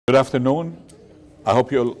Good afternoon. I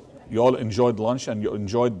hope you all enjoyed lunch and you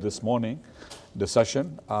enjoyed this morning, the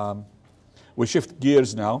session. We shift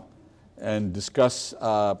gears now and discuss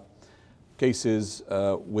cases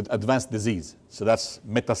with advanced disease. So that's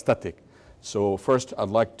metastatic. So first, I'd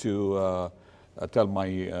like to tell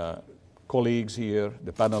my colleagues here,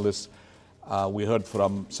 the panelists, we heard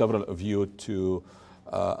from several of you to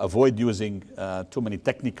avoid using too many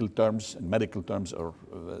technical terms and medical terms or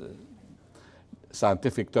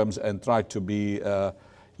scientific terms, and try to be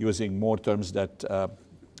using more terms that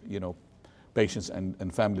patients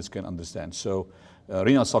and families can understand. So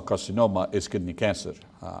renal cell carcinoma is kidney cancer.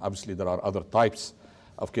 Obviously, there are other types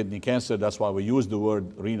of kidney cancer. That's why we use the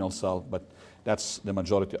word renal cell, but that's the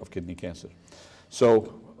majority of kidney cancer.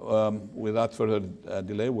 So without further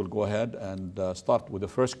delay, we'll go ahead and start with the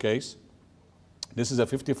first case. This is a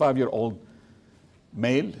 55-year-old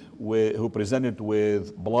male who presented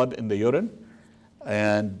with blood in the urine,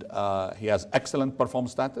 and he has excellent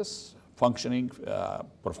performance status, functioning,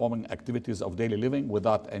 performing activities of daily living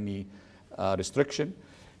without any restriction.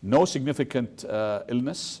 No significant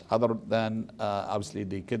illness other than obviously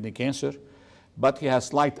the kidney cancer, but he has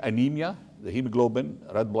slight anemia. The hemoglobin,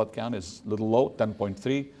 red blood count is a little low,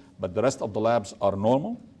 10.3, but the rest of the labs are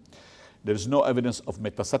normal. There is no evidence of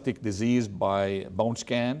metastatic disease by bone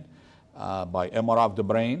scan, by MRI of the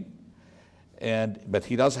brain. But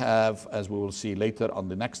he does have, as we will see later on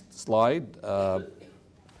the next slide,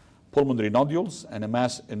 pulmonary nodules and a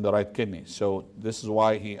mass in the right kidney. So this is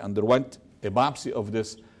why he underwent a biopsy of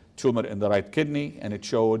this tumor in the right kidney, and it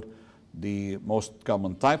showed the most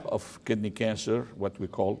common type of kidney cancer, what we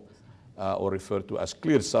call or refer to as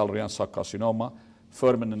clear cell renal cell carcinoma,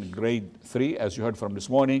 Fermin grade 3. As you heard from this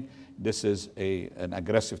morning, this is an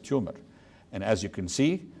aggressive tumor. And as you can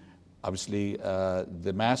see, obviously,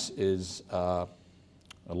 the mass is a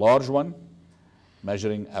large one,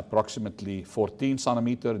 measuring approximately 14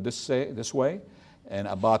 centimeter this way, and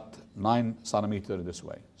about 9 centimeter this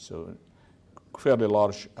way. So fairly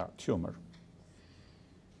large tumor.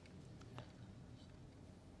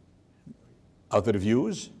 Other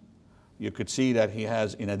views, you could see that he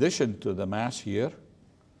has, in addition to the mass here,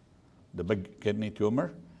 the big kidney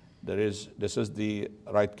tumor, this is the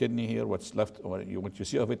right kidney here, what's left, what you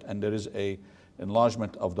see of it, and there is a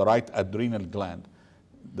enlargement of the right adrenal gland.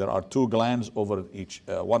 There are two glands over each,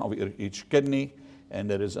 one over each kidney, and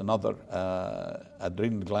there is another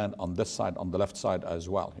adrenal gland on this side, on the left side as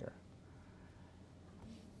well here.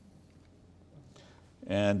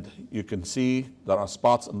 And you can see there are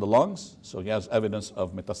spots in the lungs, so he has evidence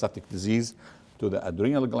of metastatic disease to the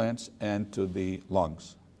adrenal glands and to the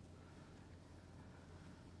lungs.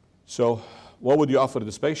 So what would you offer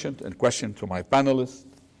this patient? And question to my panelists,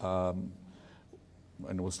 and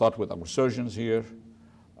we'll start with our surgeons here.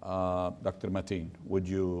 Dr. Mateen, would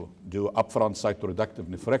you do upfront cytoreductive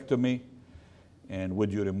nephrectomy? And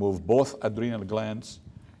would you remove both adrenal glands?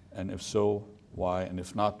 And if so, why? And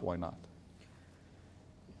if not, why not?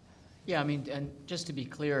 Yeah, I mean, and just to be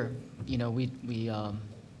clear, we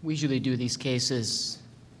usually do these cases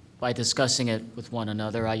by discussing it with one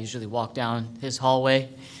another. I usually walk down his hallway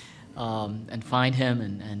and find him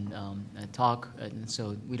and talk, and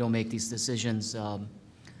so we don't make these decisions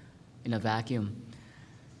in a vacuum.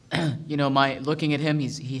 Looking at him,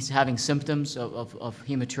 he's having symptoms of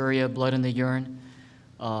hematuria, blood in the urine.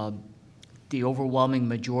 The overwhelming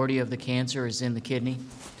majority of the cancer is in the kidney.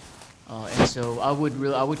 And so I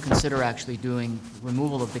would consider actually doing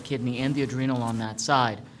removal of the kidney and the adrenal on that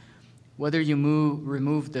side. Whether you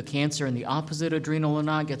remove the cancer in the opposite adrenal or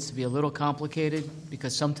not gets to be a little complicated,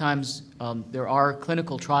 because sometimes there are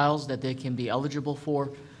clinical trials that they can be eligible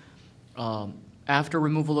for after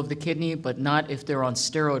removal of the kidney, but not if they're on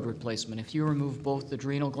steroid replacement. If you remove both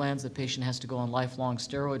adrenal glands, the patient has to go on lifelong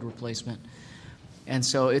steroid replacement. And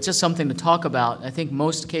so it's just something to talk about. I think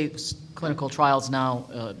most clinical trials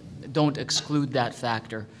now don't exclude that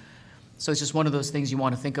factor. So it's just one of those things you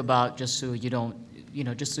want to think about, just so you don't,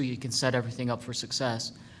 just so you can set everything up for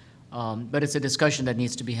success. But it's a discussion that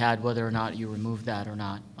needs to be had whether or not you remove that or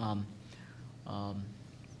not.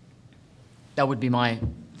 That would be my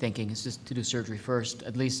thinking, is just to do surgery first,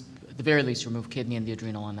 at the very least remove kidney and the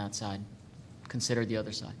adrenal on that side. Consider the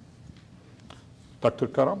other side. Dr.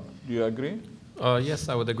 Karam, do you agree? Yes,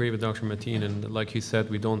 I would agree with Dr. Mateen, and like he said,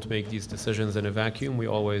 we don't make these decisions in a vacuum. We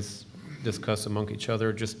always discuss among each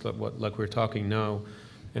other, just like we're talking now,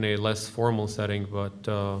 in a less formal setting,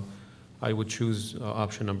 but I would choose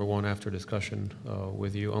option number one after discussion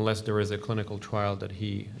with you, unless there is a clinical trial that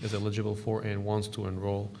he is eligible for and wants to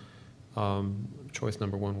enroll. Choice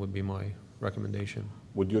number one would be my recommendation.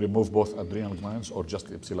 Would you remove both adrenal glands or just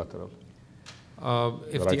ipsilateral?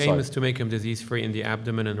 If the aim is to make him disease-free in the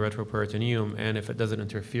abdomen and retroperitoneum, and if it doesn't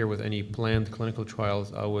interfere with any planned clinical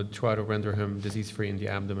trials, I would try to render him disease-free in the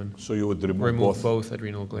abdomen. So you would remove both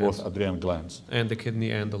adrenal glands. Both adrenal glands. And the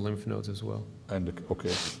kidney and the lymph nodes as well. And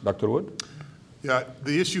okay. Dr. Wood? Yeah,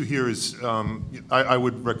 the issue here is I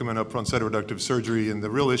would recommend upfront cytoreductive surgery, and the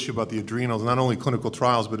real issue about the adrenals, not only clinical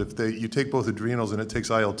trials, but if you take both adrenals and it takes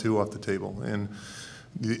IL-2 off the table. And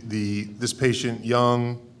this patient,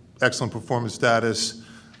 young, excellent performance status,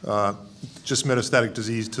 just metastatic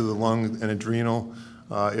disease to the lung and adrenal.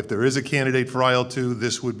 If there is a candidate for IL-2,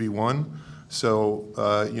 this would be one. So,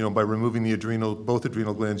 by removing the both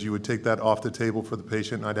adrenal glands, you would take that off the table for the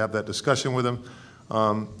patient, and I'd have that discussion with him.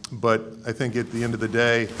 But I think at the end of the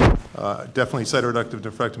day, definitely cytoreductive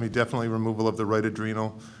nephrectomy, definitely removal of the right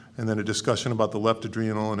adrenal, and then a discussion about the left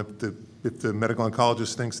adrenal. And if the medical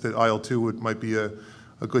oncologist thinks that IL-2 might be a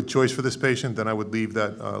good choice for this patient, then I would leave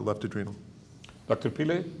that left adrenal. Dr.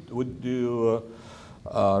 Pillay, would you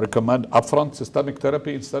recommend upfront systemic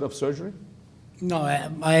therapy instead of surgery? No,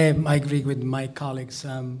 I agree with my colleagues.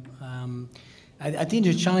 I think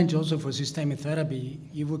the challenge also for systemic therapy,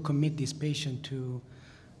 you would commit this patient to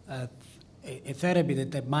a therapy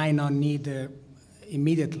that they might not need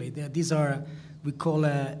immediately. These are, we call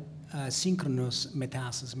synchronous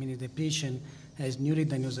metastasis, meaning the patient has newly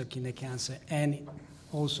diagnosed kidney cancer and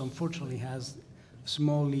also unfortunately has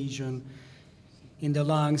small lesion in the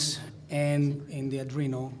lungs and in the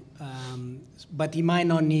adrenal, but he might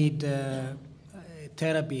not need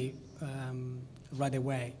therapy right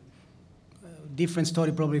away. Different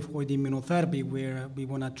story probably for the immunotherapy, where we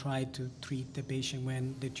want to try to treat the patient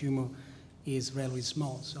when the tumor is relatively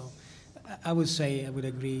small. So I would say, I would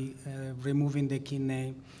agree, removing the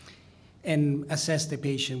kidney and assess the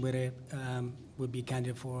patient whether it would be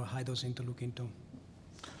candidate for high-dose interleukin-2.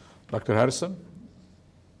 Dr. Harrison,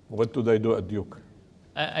 what do they do at Duke?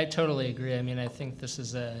 I totally agree. I mean, I think this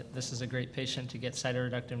is a great patient to get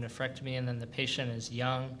cytoreductive nephrectomy, and then the patient is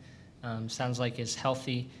young, sounds like is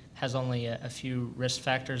healthy, has only a few risk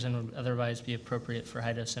factors, and would otherwise be appropriate for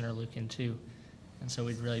high-dose interleukin-2. And so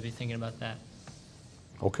we'd really be thinking about that.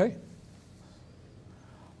 Okay.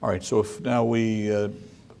 All right, so if now we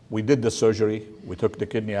did the surgery, we took the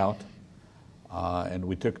kidney out, and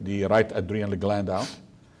we took the right adrenal gland out.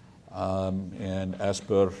 And as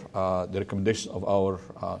per the recommendations of our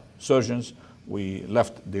surgeons, we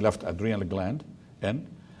left the left adrenal gland in.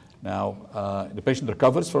 Now, the patient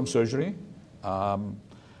recovers from surgery,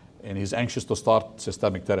 and he's anxious to start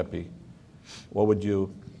systemic therapy. What would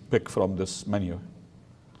you pick from this menu?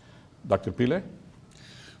 Dr. Pillay?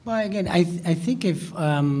 Well, again, I think if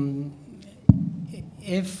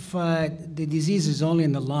the disease is only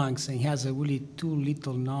in the lungs and he has a really too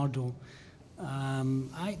little nodule,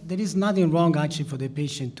 there is nothing wrong actually for the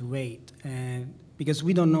patient to wait, because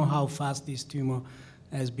we don't know how fast this tumor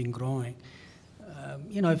has been growing.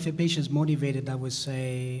 If a patient is motivated, I would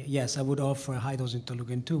say, yes, I would offer high-dose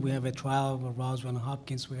interleukin-2. We have a trial of Roswell and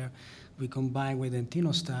Hopkins where we combine with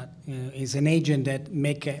entinostat. It's an agent that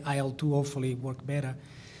make IL-2 hopefully work better.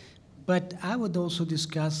 But I would also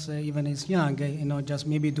discuss, even as young, just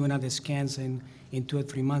maybe do another scans in 2 or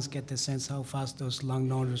 3 months, get the sense how fast those lung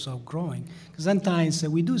nodules are growing. Because sometimes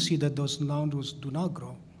we do see that those nodules do not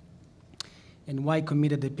grow. And why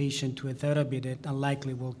commit the patient to a therapy that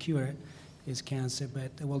unlikely will cure his cancer,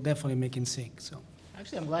 but it will definitely make him sick. So,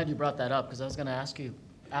 actually, I'm glad you brought that up, because I was going to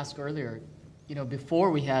ask earlier, before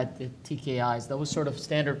we had the TKIs, that was sort of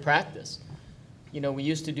standard practice. We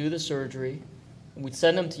used to do the surgery, and we'd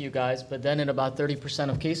send them to you guys, but then in about 30%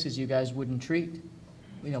 of cases, you guys wouldn't treat,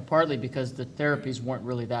 partly because the therapies weren't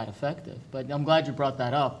really that effective. But I'm glad you brought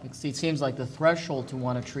that up. It seems like the threshold to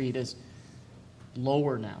want to treat is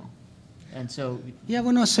lower now. And so... Yeah, I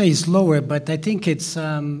will not say it's lower, but I think it's...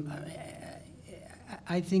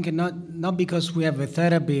 I think not because we have a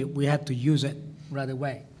therapy, we have to use it right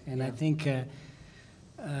away. And yeah. I think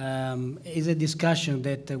it's a discussion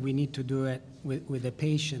that we need to do it with the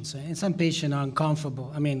patients. And some patients are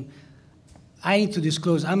uncomfortable. I mean, I need to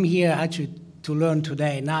disclose, I'm here actually to learn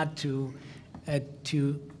today, not to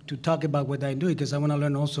talk about what I do, because I want to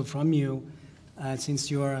learn also from you,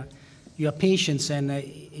 since you're patients, and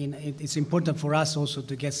it's important for us also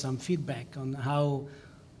to get some feedback on how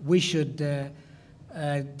we should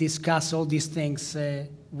discuss all these things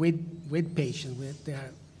with patients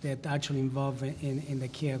that actually involved in the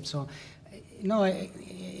care. So,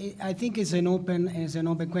 I think it's an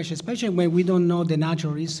open question, especially when we don't know the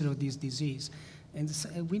natural history of this disease, and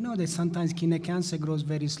we know that sometimes kidney cancer grows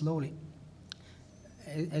very slowly.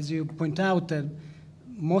 As you point out,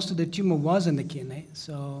 most of the tumor was in the kidney,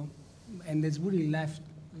 so and it's really left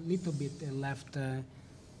little bit left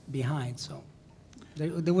behind. So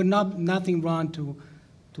there would nothing wrong to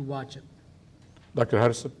watch it. Dr.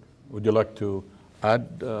 Harrison, would you like to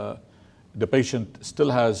add? The patient still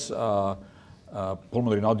has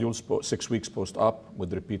pulmonary nodules 6 weeks post-op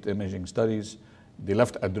with repeat imaging studies. The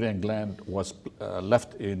left adrenal gland was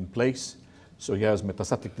left in place, so he has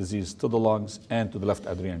metastatic disease to the lungs and to the left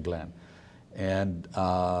adrenal gland. And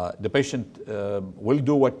the patient will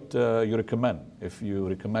do what you recommend. If you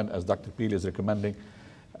recommend, as Dr. Pili is recommending,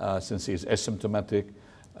 since he is asymptomatic,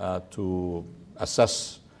 to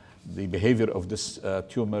assess the behavior of this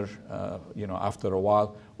tumor, after a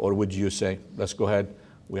while, or would you say, let's go ahead,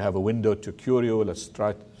 we have a window to cure you, let's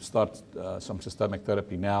try to start some systemic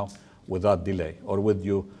therapy now without delay, or would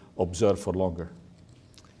you observe for longer?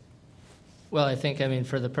 Well, I think,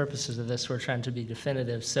 for the purposes of this, we're trying to be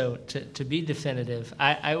definitive. So to be definitive,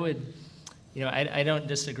 I would, I don't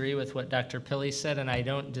disagree with what Dr. Pilley said, and I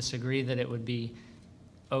don't disagree that it would be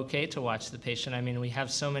okay to watch the patient. We have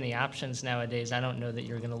so many options nowadays. I don't know that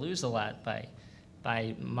you're going to lose a lot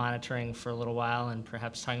by monitoring for a little while and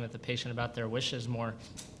perhaps talking with the patient about their wishes more.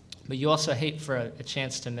 But you also hate for a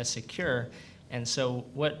chance to miss a cure. And so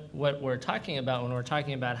what we're talking about when we're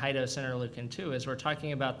talking about high-dose interleukin-2 is we're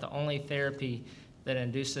talking about the only therapy that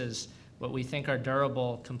induces what we think are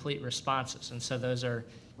durable, complete responses. And so those are,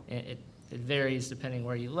 it varies depending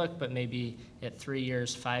where you look, but maybe at 3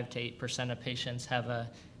 years, 5 to 8% of patients have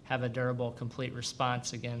a durable, complete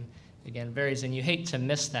response. Again, varies, and you hate to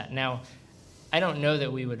miss that. Now, I don't know that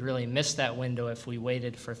we would really miss that window if we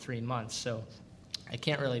waited for 3 months. So I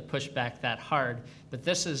can't really push back that hard, but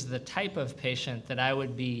this is the type of patient that I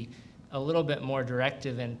would be a little bit more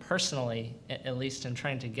directive in personally, at least in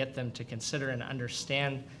trying to get them to consider and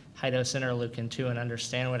understand high-dose interleukin-2 and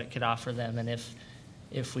understand what it could offer them, and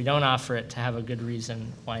if we don't offer it, to have a good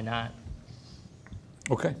reason why not.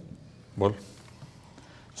 Okay, well,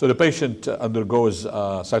 so the patient undergoes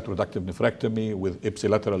cytoreductive nephrectomy with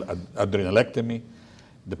ipsilateral adrenalectomy.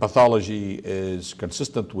 The pathology is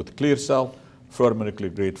consistent with clear cell, firmly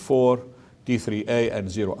grade 4, T3A and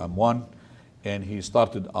 0M1, and he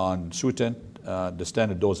started on Sutent, the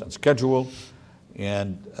standard dose and schedule,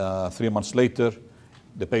 and 3 months later,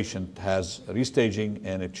 the patient has restaging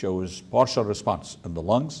and it shows partial response in the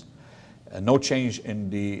lungs, and no change in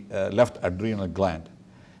the left adrenal gland,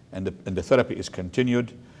 and the therapy is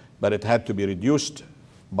continued, but it had to be reduced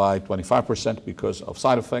by 25% because of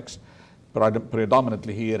side effects,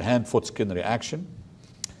 predominantly here hand-foot skin reaction.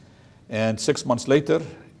 And 6 months later,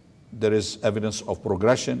 there is evidence of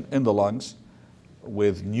progression in the lungs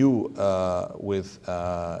with new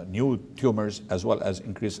tumors, as well as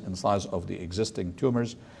increase in size of the existing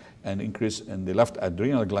tumors, and increase in the left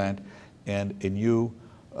adrenal gland, and a new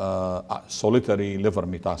solitary liver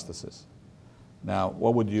metastasis. Now,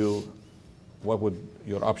 what would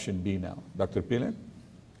your option be now, Dr. Pili?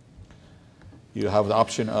 You have the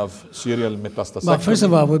option of serial metastasectomy. Well, first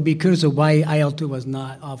of all, I would be curious of why IL-2 was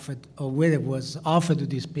not offered, or whether it was offered to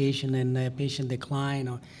this patient and the patient declined.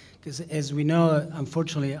 Because as we know,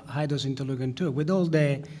 unfortunately, high-dose interleukin-2, with all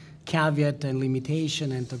the caveat and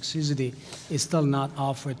limitation and toxicity, is still not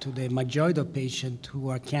offered to the majority of patients who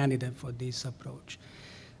are candidate for this approach.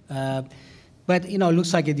 But it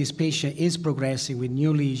looks like this patient is progressing with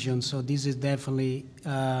new lesions, so this is definitely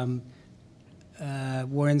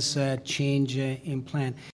warrants a change in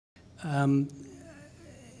plan.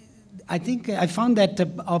 I think I found that the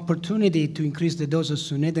opportunity to increase the dose of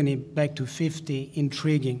sunitinib back to 50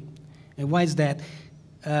 intriguing. And why is that?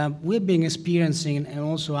 We've been experiencing, and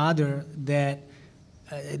also other, that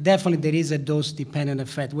definitely there is a dose-dependent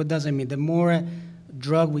effect. What does it mean? The more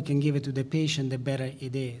drug we can give it to the patient, the better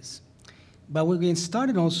it is. But we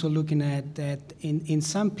started also looking at that in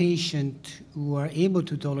some patients who are able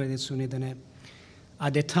to tolerate the sunitinib,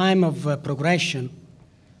 at the time of progression,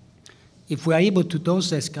 if we are able to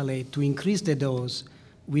dose escalate, to increase the dose,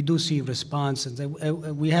 we do see responses.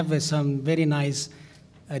 We have some very nice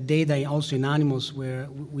data also in animals where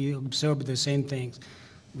we observe the same things.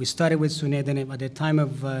 We started with sunitinib. At the time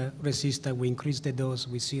of resistance, we increased the dose,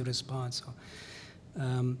 we see response.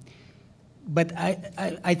 But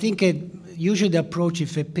I think usually the approach,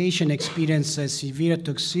 if a patient experiences severe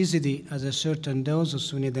toxicity at a certain dose of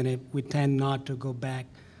sunitinib, we tend not to go back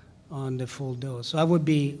on the full dose. So I would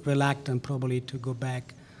be reluctant probably to go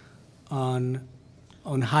back on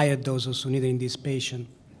higher dose of sunitinib in this patient,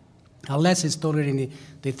 unless it's tolerating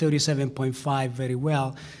the 37.5 very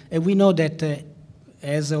well. And we know that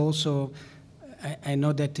as also I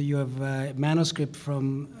know that you have a manuscript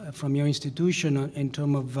from your institution in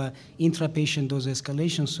terms of intrapatient dose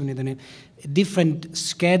escalation sunitinib. A different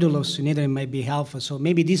schedule of sunitinib might be helpful. So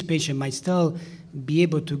maybe this patient might still be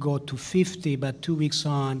able to go to 50, but 2 weeks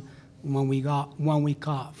on, 1 week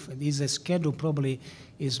off. This schedule probably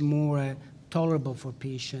is more tolerable for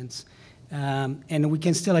patients. And we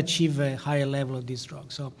can still achieve a higher level of this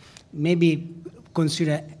drug. So maybe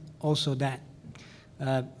consider also that.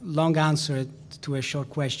 Long answer to a short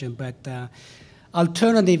question, but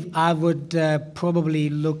alternative, I would probably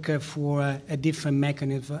look for a different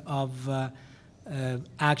mechanism of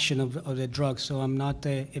action of the drug. So I'm not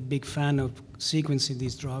a big fan of sequencing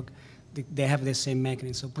this drug. They have the same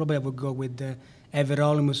mechanism. So probably I would go with the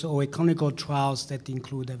everolimus or clinical trials that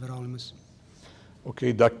include everolimus.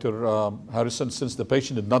 Okay, Dr. Harrison, since the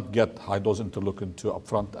patient did not get high-dose interleukin-2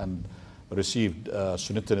 upfront and received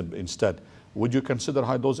sunitinib instead, would you consider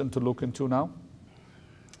high-dose interleukin-2 now?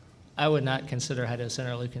 I would not consider high-dose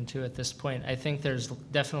interleukin-2 at this point. I think there's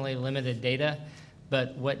definitely limited data,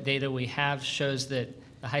 but what data we have shows that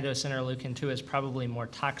the high-dose interleukin-2 is probably more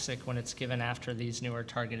toxic when it's given after these newer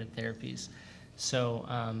targeted therapies. So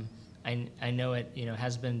I know it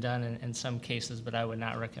has been done in some cases, but I would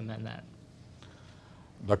not recommend that.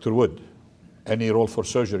 Dr. Wood, any role for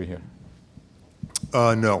surgery here?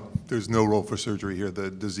 No, there's no role for surgery here.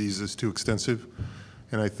 The disease is too extensive,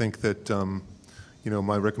 and I think that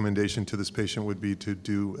my recommendation to this patient would be to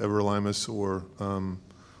do everolimus or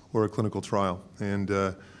a clinical trial. And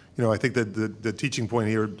I think that the teaching point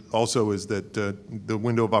here also is that the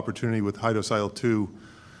window of opportunity with high-dose IL-2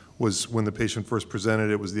 was when the patient first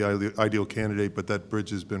presented. It was the ideal candidate, but that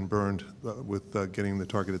bridge has been burned with getting the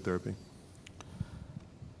targeted therapy.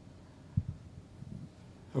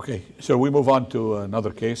 Okay, so we move on to another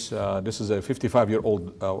case. This is a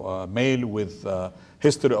 55-year-old male with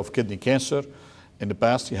history of kidney cancer. In the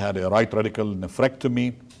past, he had a right radical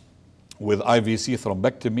nephrectomy with IVC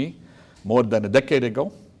thrombectomy more than a decade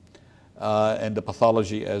ago. And the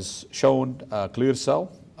pathology as shown, clear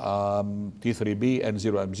cell, T3B,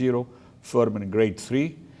 N0M0, Furman grade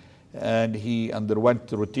 3. And he underwent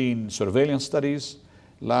routine surveillance studies.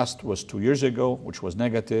 Last was 2 years ago, which was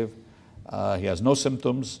negative. He has no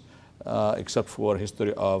symptoms except for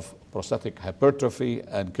history of prostatic hypertrophy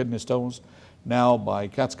and kidney stones. Now, by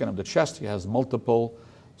CAT scan of the chest, he has multiple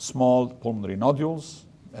small pulmonary nodules,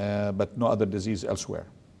 but no other disease elsewhere.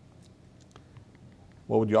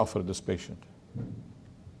 What would you offer this patient?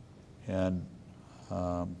 And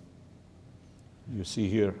you see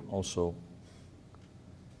here also,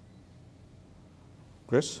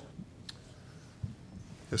 Chris?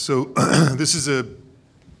 Yeah, so this is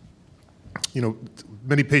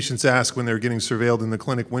many patients ask when they're getting surveilled in the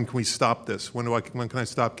clinic, when can we stop this? When can I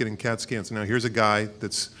stop getting CAT scans? Now here's a guy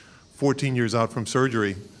that's 14 years out from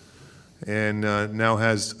surgery and now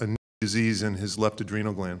has a new disease in his left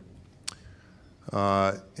adrenal gland.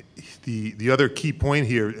 The other key point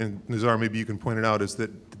here, and Nizar, maybe you can point it out, is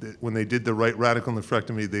that when they did the right radical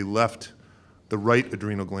nephrectomy, they left the right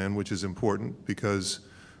adrenal gland, which is important because,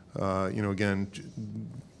 again,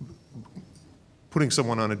 putting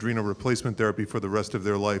someone on adrenal replacement therapy for the rest of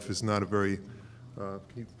their life is not a very, can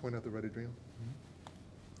you point out the right adrenal?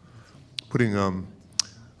 Putting,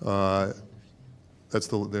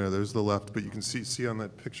 there's the left, but you can see on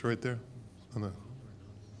that picture right there? On the,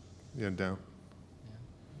 yeah, down.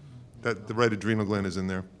 That, the right adrenal gland is in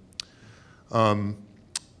there.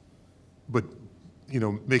 But,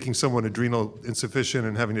 making someone adrenal insufficient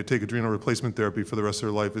and having to take adrenal replacement therapy for the rest of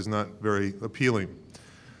their life is not very appealing.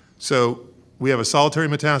 So, we have a solitary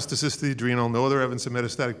metastasis to the adrenal, no other evidence of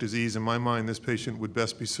metastatic disease. In my mind, this patient would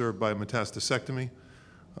best be served by a metastasectomy,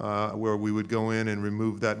 where we would go in and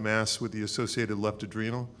remove that mass with the associated left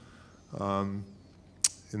adrenal, and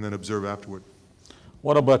then observe afterward.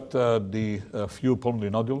 What about the few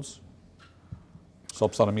pulmonary nodules?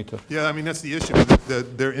 Sub-centimeter? Yeah, I mean, that's the issue.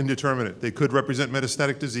 They're indeterminate. They could represent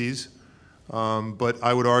metastatic disease. But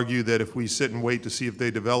I would argue that if we sit and wait to see if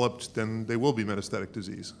they developed, then they will be metastatic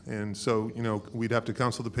disease. And so, we'd have to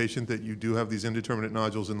counsel the patient that you do have these indeterminate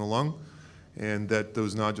nodules in the lung and that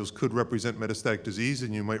those nodules could represent metastatic disease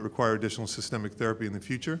and you might require additional systemic therapy in the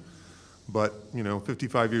future. But,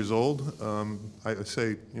 55 years old, I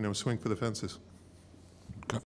say, swing for the fences.